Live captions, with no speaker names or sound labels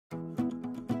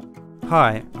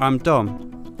Hi, I'm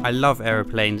Dom. I love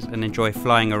aeroplanes and enjoy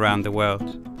flying around the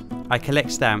world. I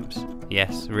collect stamps,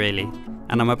 yes, really,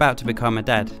 and I'm about to become a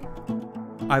dad.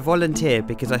 I volunteer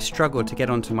because I struggled to get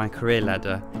onto my career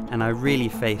ladder and I really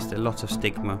faced a lot of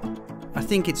stigma. I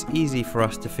think it's easy for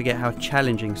us to forget how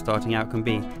challenging starting out can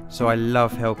be, so I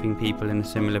love helping people in a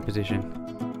similar position.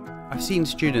 I've seen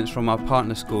students from our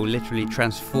partner school literally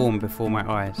transform before my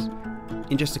eyes.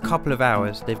 In just a couple of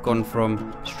hours, they've gone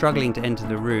from struggling to enter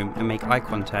the room and make eye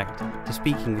contact to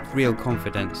speaking with real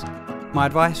confidence. My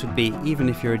advice would be, even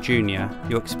if you're a junior,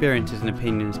 your experiences and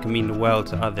opinions can mean the world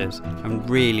to others and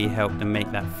really help them make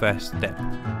that first step.